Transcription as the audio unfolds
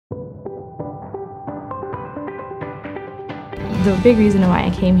The big reason why I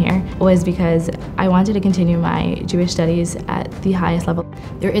came here was because I wanted to continue my Jewish studies at the highest level.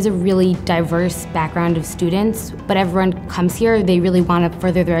 There is a really diverse background of students, but everyone comes here, they really want to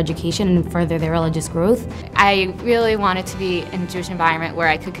further their education and further their religious growth. I really wanted to be in a Jewish environment where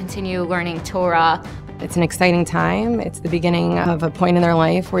I could continue learning Torah. It's an exciting time. It's the beginning of a point in their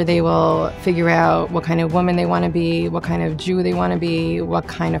life where they will figure out what kind of woman they want to be, what kind of Jew they want to be, what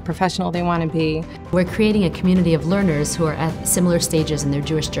kind of professional they want to be. We're creating a community of learners who are at similar stages in their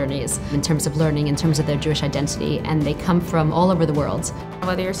Jewish journeys, in terms of learning, in terms of their Jewish identity, and they come from all over the world.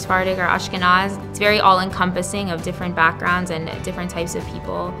 Whether you're Sephardic or Ashkenaz, it's very all-encompassing of different backgrounds and different types of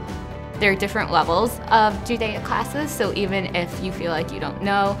people. There are different levels of Judaic classes, so even if you feel like you don't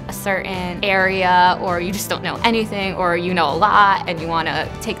know a certain area or you just don't know anything or you know a lot and you want to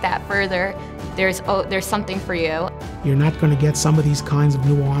take that further, there's something for you. You're not going to get some of these kinds of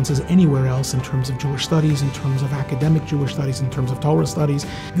nuances anywhere else in terms of Jewish studies, in terms of academic Jewish studies, in terms of Torah studies.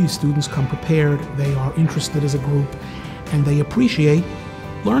 These students come prepared, they are interested as a group, and they appreciate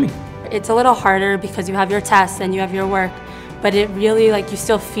learning. It's a little harder because you have your tests and you have your work, but it really, you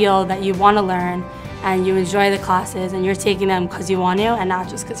still feel that you want to learn and you enjoy the classes and you're taking them because you want to and not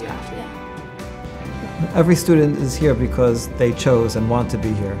just because you have to. Every student is here because they chose and want to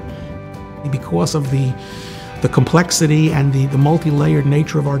be here. Because of the complexity and the multi-layered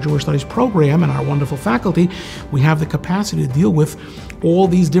nature of our Jewish Studies program and our wonderful faculty, we have the capacity to deal with all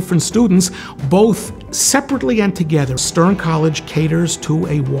these different students, both separately and together. Stern College caters to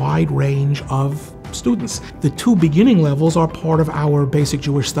a wide range of students. The two beginning levels are part of our basic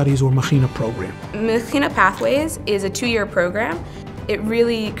Jewish Studies or Mechina program. Mechina Pathways is a 2-year program. It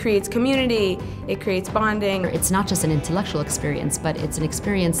really creates community, it creates bonding. It's not just an intellectual experience, but it's an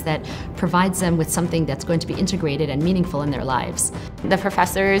experience that provides them with something that's going to be integrated and meaningful in their lives. The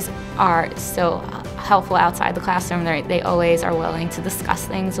professors are so helpful outside the classroom. They always are willing to discuss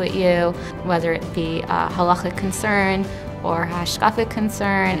things with you, whether it be a halachic concern or hashkafic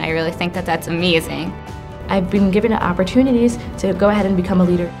concern. I really think that that's amazing. I've been given opportunities to go ahead and become a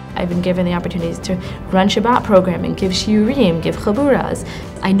leader. I've been given the opportunities to run Shabbat programming, give shiurim, give chaburas.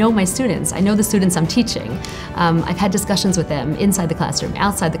 I know my students. I know the students I'm teaching. I've had discussions with them inside the classroom,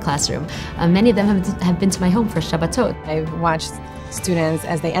 outside the classroom. Many of them have been to my home for Shabbatot. I've watched students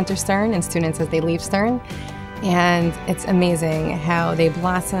as they enter Stern and students as they leave Stern, and it's amazing how they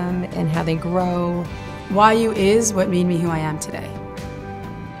blossom and how they grow. YU is what made me who I am today.